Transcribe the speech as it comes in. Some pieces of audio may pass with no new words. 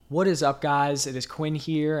What is up, guys? It is Quinn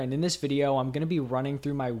here, and in this video, I'm going to be running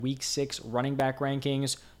through my Week 6 running back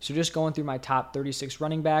rankings. So just going through my top 36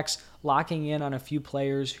 running backs, locking in on a few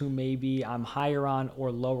players who maybe I'm higher on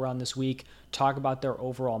or lower on this week, talk about their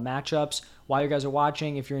overall matchups. While you guys are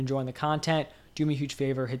watching, if you're enjoying the content, do me a huge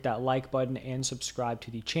favor, hit that like button and subscribe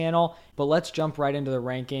to the channel. But let's jump right into the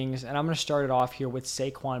rankings, and I'm going to start it off here with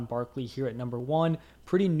Saquon Barkley here at number 1.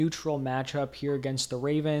 Pretty neutral matchup here against the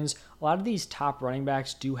Ravens. A lot of these top running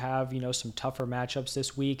backs do have, some tougher matchups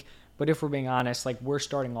this week. But if we're being honest, we're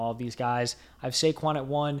starting all of these guys. I have Saquon at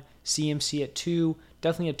 1, CMC at 2.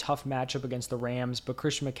 Definitely a tough matchup against the Rams, but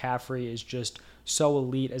Christian McCaffrey is just so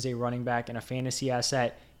elite as a running back and a fantasy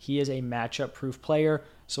asset. He is a matchup-proof player,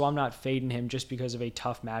 so I'm not fading him just because of a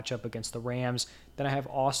tough matchup against the Rams. Then I have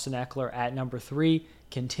Austin Eckler at number 3.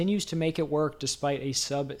 Continues to make it work despite a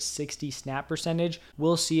sub-60 snap percentage.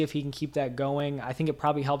 We'll see if he can keep that going. I think it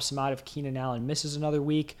probably helps him out if Keenan Allen misses another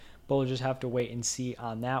week, but we'll just have to wait and see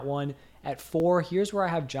on that one. At 4, here's where I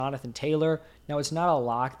have Jonathan Taylor. Now, it's not a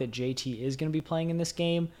lock that JT is going to be playing in this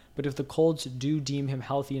game, but if the Colts do deem him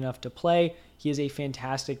healthy enough to play, he is a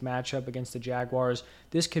fantastic matchup against the Jaguars.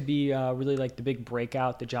 This could be really like the big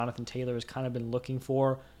breakout that Jonathan Taylor has kind of been looking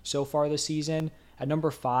for so far this season. At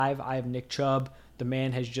number 5, I have Nick Chubb. The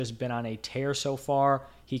man has just been on a tear so far.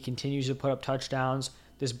 He continues to put up touchdowns.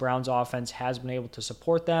 This Browns offense has been able to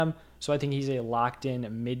support them, so I think he's a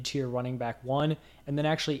locked-in mid-tier running back 1. And then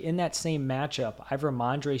actually in that same matchup, I have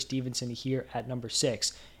Ramondre Stevenson here at number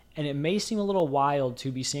 6. And it may seem a little wild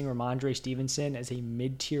to be seeing Ramondre Stevenson as a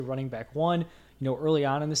mid-tier running back 1. Early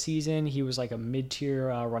on in the season, he was like a mid-tier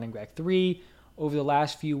running back 3. Over the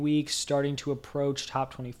last few weeks, starting to approach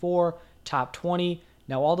top 24, top 20.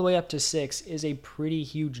 Now all the way up to 6 is a pretty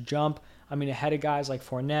huge jump. Ahead of guys like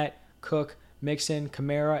Fournette, Cook, Mixon,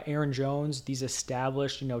 Kamara, Aaron Jones, these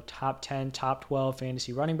established, top 10, top 12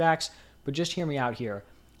 fantasy running backs. But just hear me out here.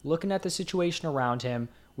 Looking at the situation around him,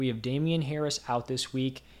 we have Damian Harris out this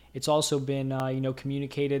week. It's also been,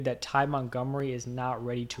 communicated that Ty Montgomery is not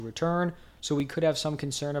ready to return. So we could have some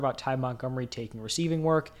concern about Ty Montgomery taking receiving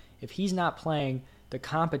work. If he's not playing, the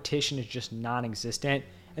competition is just non-existent.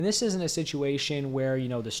 And this isn't a situation where,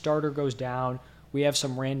 the starter goes down. We have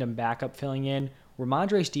some random backup filling in.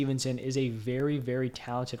 Ramondre Stevenson is a very, very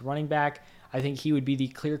talented running back. I think he would be the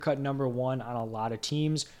clear-cut number 1 on a lot of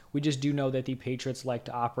teams. We just do know that the Patriots like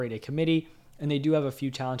to operate a committee, and they do have a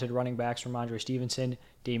few talented running backs, Ramondre Stevenson,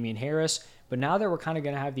 Damian Harris. But now that we're kind of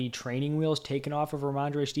going to have the training wheels taken off of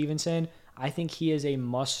Ramondre Stevenson, I think he is a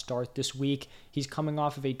must-start this week. He's coming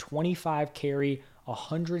off of a 25-carry,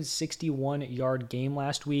 161-yard game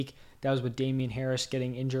last week. That was with Damian Harris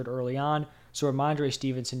getting injured early on. So Ramondre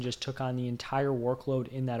Stevenson just took on the entire workload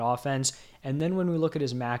in that offense. And then when we look at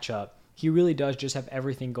his matchup, he really does just have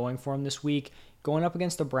everything going for him this week. Going up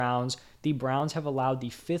against the Browns have allowed the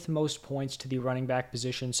 5th most points to the running back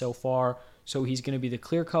position so far. So he's going to be the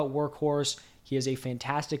clear-cut workhorse. He has a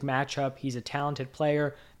fantastic matchup. He's a talented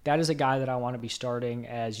player. That is a guy that I want to be starting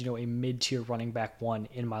as, a mid-tier running back 1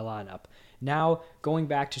 in my lineup. Now, going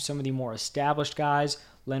back to some of the more established guys,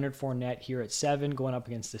 Leonard Fournette here at 7 going up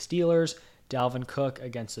against the Steelers, Dalvin Cook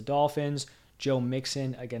against the Dolphins, Joe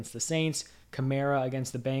Mixon against the Saints, Kamara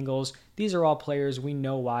against the Bengals. These are all players we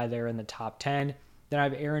know why they're in the top 10. Then I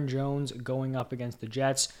have Aaron Jones going up against the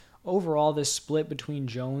Jets. Overall, this split between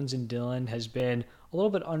Jones and Dillon has been a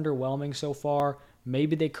little bit underwhelming so far.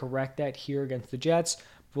 Maybe they correct that here against the Jets.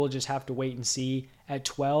 We'll just have to wait and see. At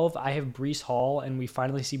 12, I have Breece Hall, and we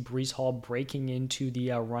finally see Breece Hall breaking into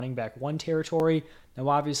the running back 1 territory. Now,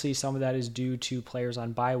 obviously, some of that is due to players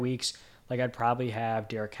on bye weeks. I'd probably have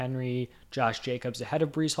Derrick Henry, Josh Jacobs ahead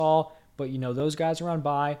of Breece Hall, but those guys are on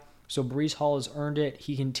bye, so Breece Hall has earned it.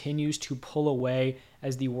 He continues to pull away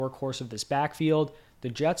as the workhorse of this backfield. The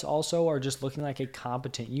Jets also are just looking like a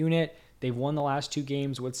competent unit. They've won the last 2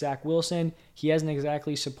 games with Zach Wilson. He hasn't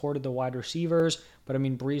exactly supported the wide receivers, but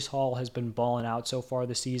Breece Hall has been balling out so far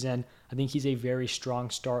this season. I think he's a very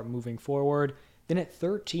strong start moving forward. Then at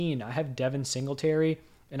 13, I have Devin Singletary.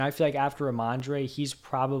 And I feel like after Ramondre, he's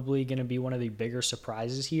probably going to be one of the bigger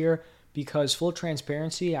surprises here because full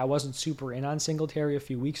transparency, I wasn't super in on Singletary a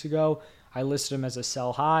few weeks ago. I listed him as a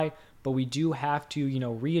sell high, but we do have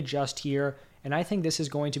to, readjust here. And I think this is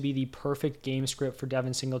going to be the perfect game script for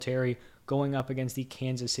Devin Singletary going up against the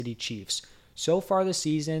Kansas City Chiefs. So far this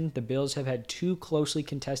season, the Bills have had 2 closely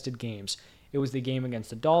contested games. It was the game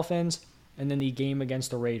against the Dolphins and then the game against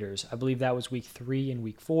the Raiders. I believe that was week 3 and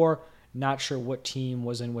week 4. Not sure what team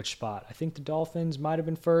was in which spot. I think the Dolphins might have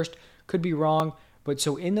been first. Could be wrong. But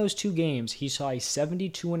so in those 2 games, he saw a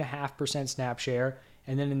 72.5% snap share,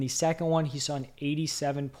 And then in the second one, he saw an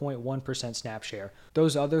 87.1% snap share.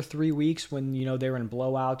 Those other 3 weeks when, they were in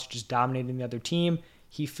blowouts, just dominating the other team,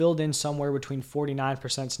 he filled in somewhere between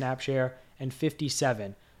 49% snap share and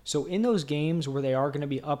 57. So in those games where they are going to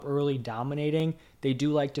be up early dominating, they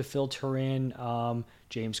do like to filter in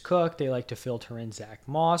James Cook. They like to filter in Zach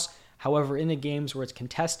Moss. However, in the games where it's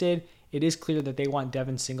contested, it is clear that they want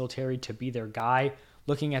Devin Singletary to be their guy.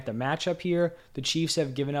 Looking at the matchup here, the Chiefs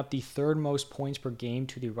have given up the third most points per game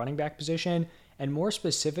to the running back position. And more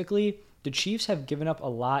specifically, the Chiefs have given up a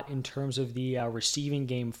lot in terms of the receiving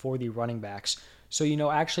game for the running backs. So,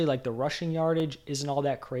 actually like the rushing yardage isn't all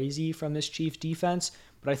that crazy from this Chiefs defense,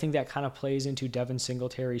 but I think that kind of plays into Devin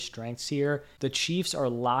Singletary's strengths here. The Chiefs are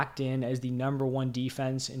locked in as the number one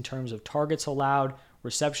defense in terms of targets allowed,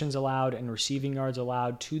 receptions allowed, and receiving yards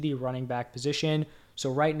allowed to the running back position. So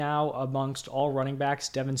right now, amongst all running backs,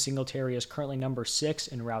 Devin Singletary is currently number 6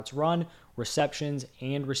 in routes run, receptions,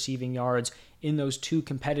 and receiving yards in those two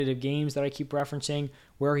competitive games that I keep referencing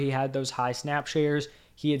where he had those high snap shares.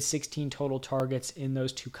 He had 16 total targets in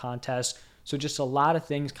those two contests. So just a lot of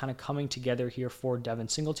things kind of coming together here for Devin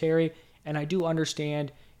Singletary. And I do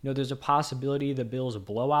understand, there's a possibility the Bills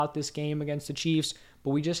blow out this game against the Chiefs,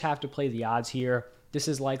 but we just have to play the odds here. This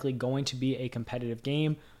is likely going to be a competitive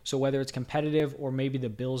game. So whether it's competitive or maybe the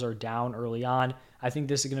Bills are down early on, I think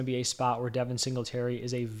this is going to be a spot where Devin Singletary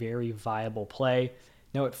is a very viable play.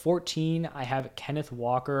 Now at 14, I have Kenneth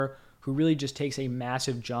Walker, who really just takes a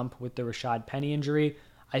massive jump with the Rashad Penny injury.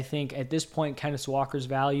 I think at this point, Kenneth Walker's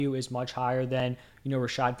value is much higher than,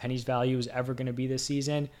 Rashad Penny's value is ever going to be this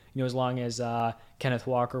season, as long as Kenneth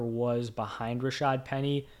Walker was behind Rashad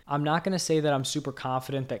Penny. I'm not going to say that I'm super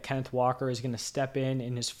confident that Kenneth Walker is going to step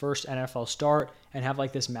in his first NFL start and have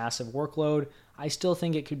like this massive workload. I still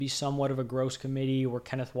think it could be somewhat of a gross committee where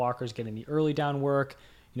Kenneth Walker's getting the early down work.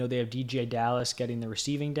 They have DJ Dallas getting the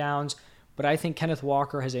receiving downs. But I think Kenneth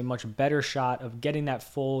Walker has a much better shot of getting that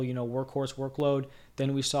full, workhorse workload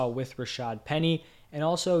than we saw with Rashad Penny. And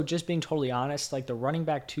also, just being totally honest, like the running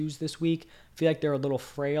back twos this week, I feel like they're a little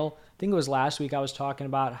frail. I think it was last week I was talking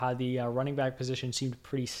about how the running back position seemed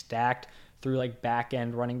pretty stacked through like back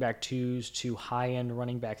end running back twos to high end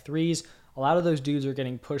running back threes. A lot of those dudes are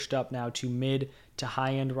getting pushed up now to mid to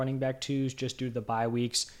high end running back twos just due to the bye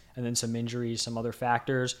weeks and then some injuries, some other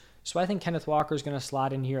factors. So I think Kenneth Walker is going to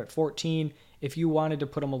slot in here at 14. If you wanted to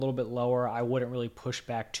put him a little bit lower, I wouldn't really push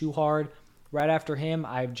back too hard. Right after him,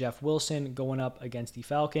 I have Jeff Wilson going up against the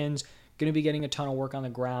Falcons. Going to be getting a ton of work on the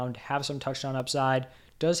ground, have some touchdown upside.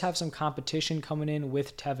 Does have some competition coming in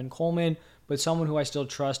with Tevin Coleman, but someone who I still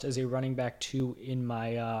trust as a running back 2 in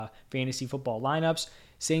my fantasy football lineups.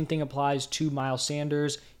 Same thing applies to Miles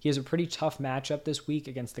Sanders. He has a pretty tough matchup this week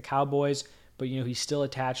against the Cowboys, but he's still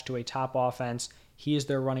attached to a top offense. He is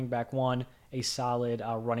their running back 1, a solid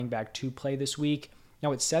running back 2 play this week.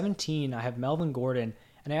 Now at 17, I have Melvin Gordon,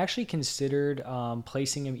 and I actually considered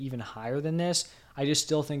placing him even higher than this. I just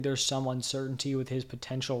still think there's some uncertainty with his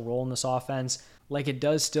potential role in this offense. Like it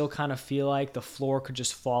does still kind of feel like the floor could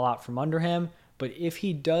just fall out from under him. But if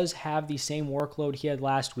he does have the same workload he had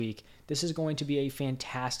last week, this is going to be a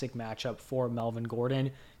fantastic matchup for Melvin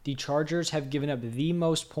Gordon. The Chargers have given up the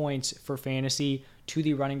most points for fantasy to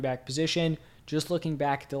the running back position. Just looking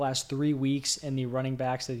back at the last 3 weeks and the running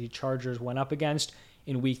backs that the Chargers went up against,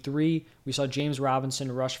 in week 3, we saw James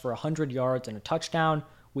Robinson rush for 100 yards and a touchdown.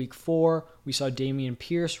 Week 4, we saw Dameon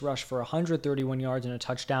Pierce rush for 131 yards and a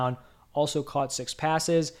touchdown, also caught 6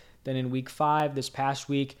 passes. Then in week 5, this past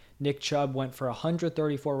week, Nick Chubb went for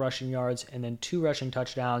 134 rushing yards and then 2 rushing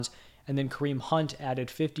touchdowns. And then Kareem Hunt added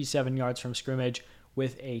 57 yards from scrimmage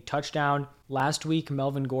with a touchdown. Last week,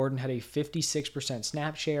 Melvin Gordon had a 56%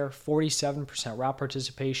 snap share, 47% route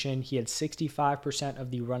participation. He had 65% of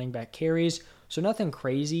the running back carries. So nothing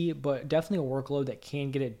crazy, but definitely a workload that can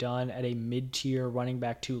get it done at a mid-tier running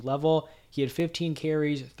back 2 level. He had 15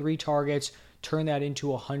 carries, 3 targets, turned that into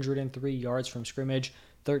 103 yards from scrimmage,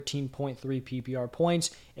 13.3 PPR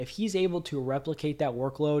points. If he's able to replicate that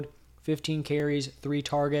workload, 15 carries, 3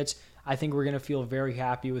 targets, I think we're going to feel very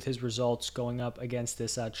happy with his results going up against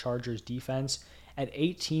this Chargers defense. At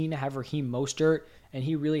 18, I have Raheem Mostert, and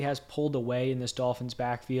he really has pulled away in this Dolphins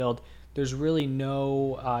backfield. There's really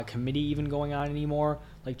no committee even going on anymore.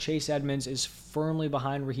 Like Chase Edmonds is firmly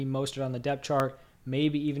behind Raheem Mostert on the depth chart,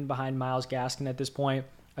 maybe even behind Myles Gaskin at this point.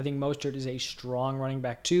 I think Mostert is a strong running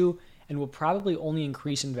back too, and will probably only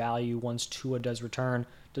increase in value once Tua does return.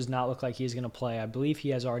 Does not look like he's going to play. I believe he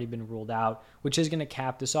has already been ruled out, which is going to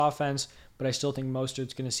cap this offense, but I still think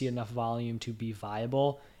Mostert's going to see enough volume to be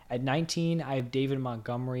viable. At 19, I have David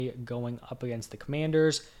Montgomery going up against the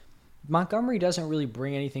Commanders. Montgomery doesn't really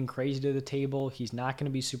bring anything crazy to the table. He's not going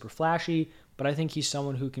to be super flashy, but I think he's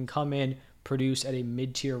someone who can come in, produce at a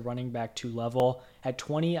mid-tier running back 2 level. At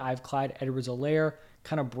 20, I have Clyde Edwards-Helaire,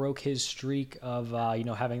 kind of broke his streak of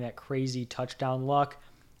having that crazy touchdown luck.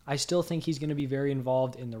 I still think he's going to be very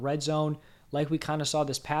involved in the red zone. Like we kind of saw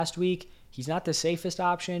this past week, he's not the safest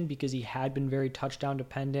option because he had been very touchdown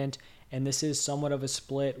dependent, and this is somewhat of a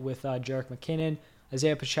split with Jerick McKinnon.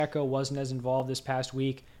 Isaiah Pacheco wasn't as involved this past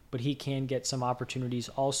week, but he can get some opportunities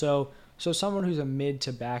also. So someone who's a mid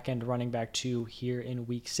to back end running back 2 here in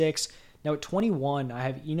week 6. Now at 21, I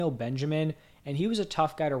have Eno Benjamin, and he was a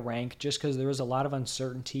tough guy to rank just because there was a lot of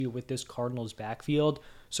uncertainty with this Cardinals backfield.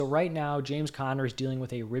 So right now, James Conner is dealing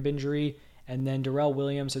with a rib injury, and then Darrell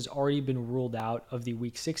Williams has already been ruled out of the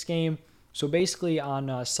week 6 game. So basically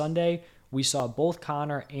on Sunday, we saw both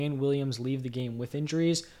Conner and Williams leave the game with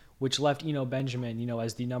injuries, which left Eno Benjamin,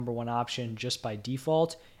 as the number 1 option just by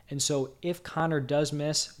default. And so if Conner does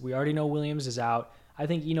miss, we already know Williams is out. I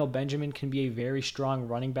think Eno Benjamin can be a very strong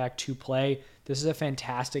running back to play. This is a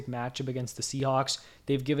fantastic matchup against the Seahawks.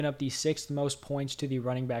 They've given up the 6th most points to the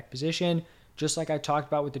running back position. Just like I talked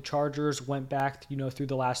about with the Chargers, went back, through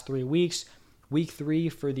the last 3 weeks. Week 3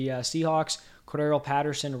 for the Seahawks, Cordarrelle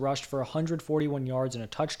Patterson rushed for 141 yards and a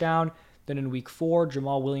touchdown. Then in week 4,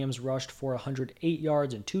 Jamal Williams rushed for 108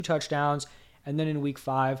 yards and 2 touchdowns. And then in week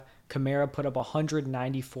 5, Kamara put up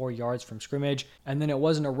 194 yards from scrimmage. And then it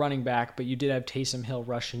wasn't a running back, but you did have Taysom Hill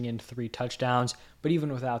rushing in 3 touchdowns. But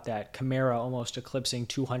even without that, Kamara almost eclipsing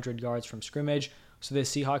 200 yards from scrimmage. So the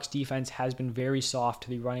Seahawks defense has been very soft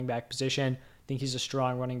to the running back position. I think he's a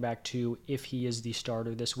strong running back too if he is the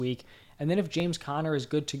starter this week. And then if James Conner is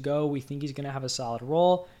good to go, we think he's going to have a solid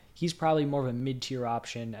role. He's probably more of a mid-tier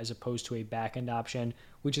option as opposed to a back-end option,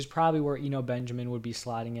 which is probably where Eno Benjamin would be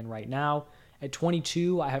sliding in right now. At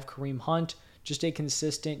 22, I have Kareem Hunt, just a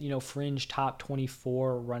consistent, fringe top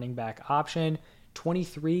 24 running back option.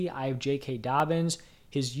 23, I have J.K. Dobbins.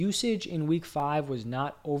 His usage in week 5 was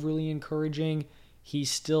not overly encouraging.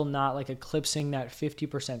 He's still not eclipsing that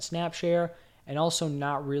 50% snap share and also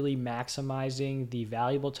not really maximizing the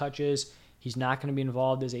valuable touches. He's not going to be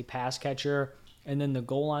involved as a pass catcher. And then the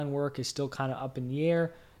goal line work is still kind of up in the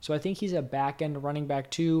air. So I think he's a back-end running back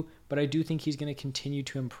too, but I do think he's going to continue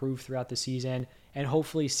to improve throughout the season. And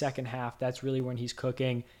hopefully second half, that's really when he's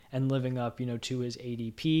cooking and living up, to his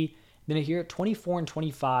ADP. Then here at 24 and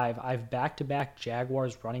 25, I have back-to-back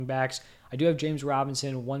Jaguars running backs. I do have James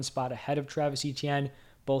Robinson 1 spot ahead of Travis Etienne,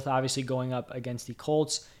 both obviously going up against the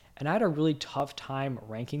Colts. And I had a really tough time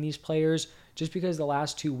ranking these players just because the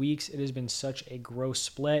last 2 weeks it has been such a gross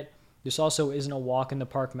split. This also isn't a walk in the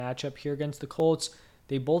park matchup here against the Colts.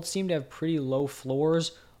 They both seem to have pretty low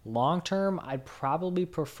floors. Long term, I'd probably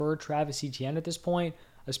prefer Travis Etienne at this point,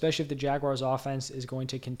 especially if the Jaguars offense is going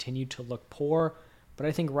to continue to look poor. But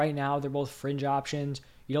I think right now they're both fringe options.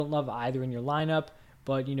 You don't love either in your lineup,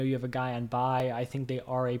 but you have a guy on bye. I think they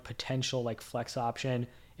are a potential flex option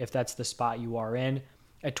if that's the spot you are in.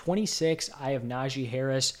 At 26, I have Najee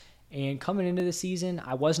Harris. And coming into the season,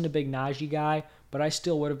 I wasn't a big Najee guy, but I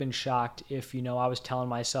still would have been shocked if, I was telling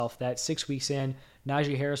myself that 6 weeks in,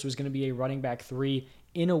 Najee Harris was going to be a running back 3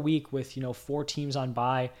 in a week with, 4 teams on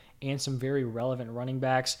bye and some very relevant running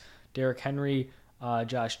backs. Derrick Henry,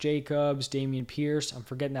 Josh Jacobs, Dameon Pierce. I'm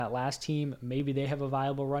forgetting that last team. Maybe they have a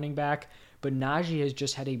viable running back. But Najee has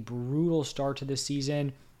just had a brutal start to this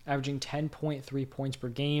season, averaging 10.3 points per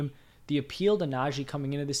game. The appeal to Najee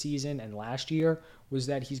coming into the season and last year was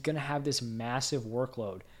that he's going to have this massive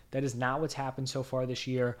workload. That is not what's happened so far this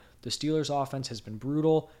year. The Steelers' offense has been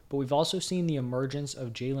brutal, but we've also seen the emergence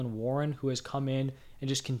of Jaylen Warren, who has come in and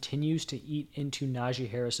just continues to eat into Najee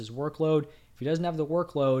Harris's workload. If he doesn't have the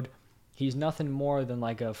workload, he's nothing more than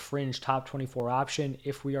a fringe top 24 option,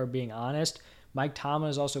 if we are being honest. Mike Tomlin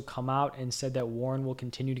has also come out and said that Warren will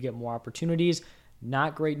continue to get more opportunities.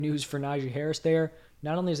 Not great news for Najee Harris there.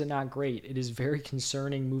 Not only is it not great, it is very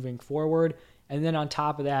concerning moving forward. And then on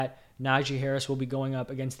top of that, Najee Harris will be going up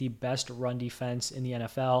against the best run defense in the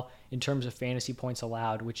NFL in terms of fantasy points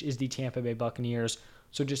allowed, which is the Tampa Bay Buccaneers.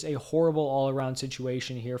 So just a horrible all-around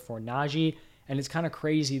situation here for Najee. And it's kind of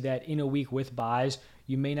crazy that in a week with buys,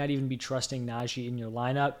 you may not even be trusting Najee in your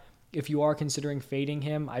lineup. If you are considering fading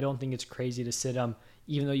him, I don't think it's crazy to sit him,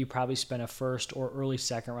 even though you probably spent a first or early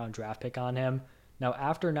second round draft pick on him. Now,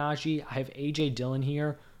 after Najee, I have A.J. Dillon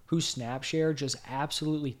here, whose snap share just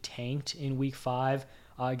absolutely tanked in week 5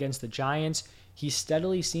 against the Giants. He's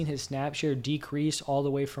steadily seen his snap share decrease all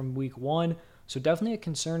the way from week 1, so definitely a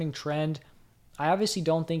concerning trend. I obviously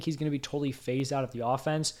don't think he's going to be totally phased out of the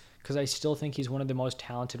offense because I still think he's one of the most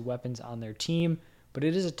talented weapons on their team, but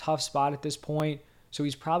it is a tough spot at this point. So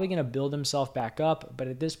he's probably going to build himself back up. But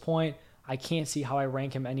at this point, I can't see how I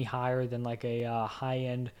rank him any higher than like a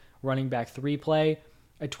high-end running back 3 play.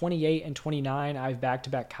 At 28 and 29, I have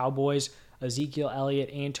back-to-back Cowboys, Ezekiel Elliott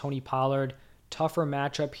and Tony Pollard. Tougher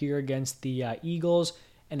matchup here against the Eagles.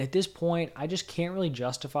 And at this point, I just can't really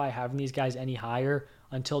justify having these guys any higher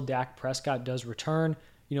until Dak Prescott does return.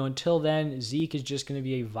 Until then, Zeke is just going to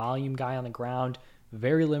be a volume guy on the ground,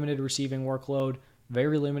 very limited receiving workload,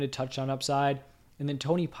 very limited touchdown upside. And then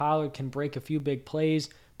Tony Pollard can break a few big plays,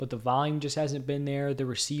 but the volume just hasn't been there. The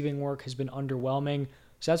receiving work has been underwhelming.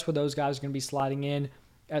 So that's where those guys are going to be sliding in.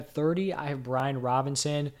 At 30, I have Brian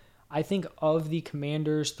Robinson. I think of the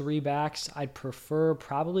Commanders' 3 backs, I'd prefer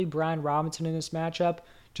probably Brian Robinson in this matchup,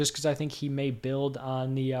 just because I think he may build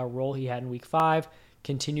on the role he had in Week 5,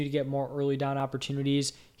 continue to get more early down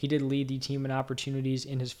opportunities. He did lead the team in opportunities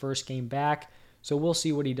in his first game back, so we'll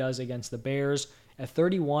see what he does against the Bears. At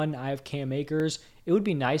 31, I have Cam Akers. It would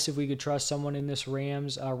be nice if we could trust someone in this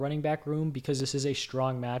Rams running back room because this is a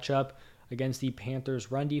strong matchup against the Panthers'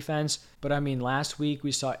 run defense. But I mean, last week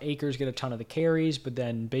we saw Akers get a ton of the carries, but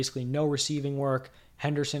then basically no receiving work.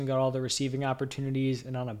 Henderson got all the receiving opportunities,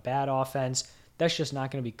 and on a bad offense, that's just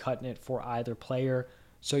not going to be cutting it for either player.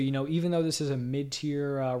 So, even though this is a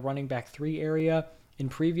mid-tier running back 3 area, in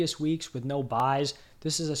previous weeks with no buys,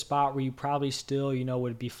 this is a spot where you probably still,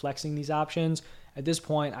 would be flexing these options. At this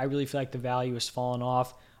point, I really feel like the value has fallen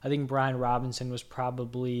off. I think Brian Robinson was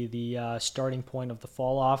probably the starting point of the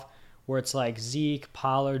fall off, where it's like Zeke,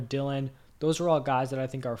 Pollard, Dillon. Those are all guys that I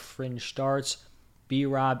think are fringe starts.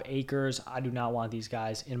 B-Rob, Akers, I do not want these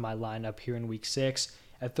guys in my lineup here in Week 6.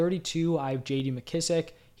 At 32, I have J.D. McKissic.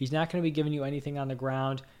 He's not going to be giving you anything on the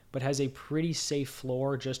ground, but has a pretty safe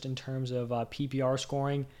floor just in terms of PPR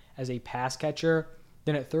scoring as a pass catcher.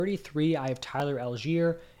 Then at 33, I have Tyler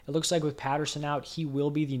Algier. It looks like with Patterson out, he will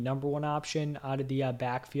be the number 1 option out of the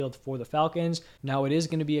backfield for the Falcons. Now, it is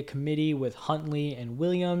going to be a committee with Huntley and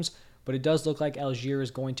Williams, but it does look like Algier is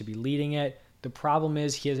going to be leading it. The problem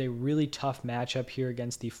is he has a really tough matchup here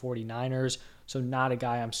against the 49ers, so not a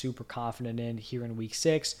guy I'm super confident in here in Week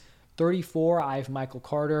 6. 34, I have Michael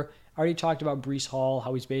Carter. I already talked about Breece Hall,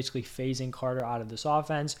 how he's basically phasing Carter out of this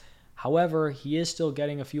offense. However, he is still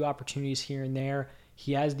getting a few opportunities here and there.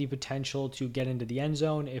 He has the potential to get into the end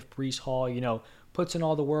zone if Breece Hall, puts in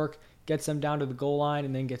all the work, gets them down to the goal line,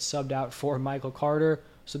 and then gets subbed out for Michael Carter.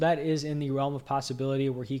 So that is in the realm of possibility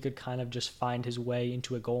where he could kind of just find his way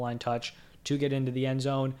into a goal line touch to get into the end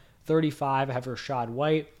zone. 35, I have Rachaad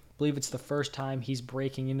White. I believe it's the first time he's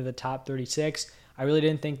breaking into the top 36. I really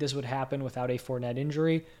didn't think this would happen without a Fournette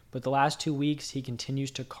injury, but the last 2 weeks he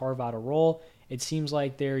continues to carve out a role. It seems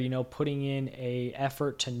like they're, putting in a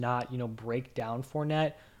effort to not, break down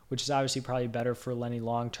Fournette, which is obviously probably better for Lenny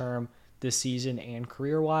long-term this season and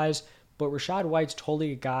career-wise. But Rachaad White's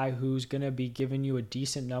totally a guy who's going to be giving you a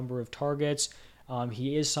decent number of targets.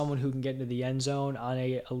 He is someone who can get into the end zone on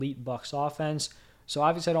a elite Bucs offense. So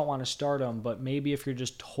obviously I don't want to start him, but maybe if you're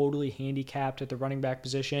just totally handicapped at the running back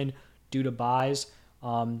position due to buys,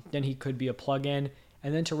 then he could be a plug-in.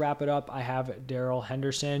 And then to wrap it up, I have Darrell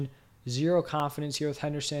Henderson. Zero confidence here with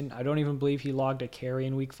Henderson. I don't even believe he logged a carry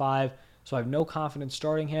in Week 5, so I have no confidence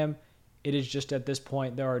starting him. It is just at this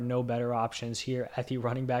point, there are no better options here at the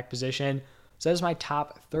running back position. So that is my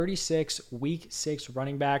top 36 Week 6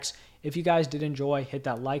 running backs. If you guys did enjoy, hit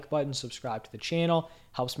that like button, subscribe to the channel.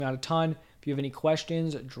 Helps me out a ton. If you have any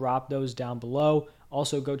questions, drop those down below.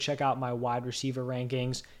 Also, go check out my wide receiver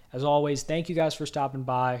rankings. As always, thank you guys for stopping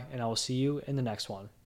by, and I will see you in the next one.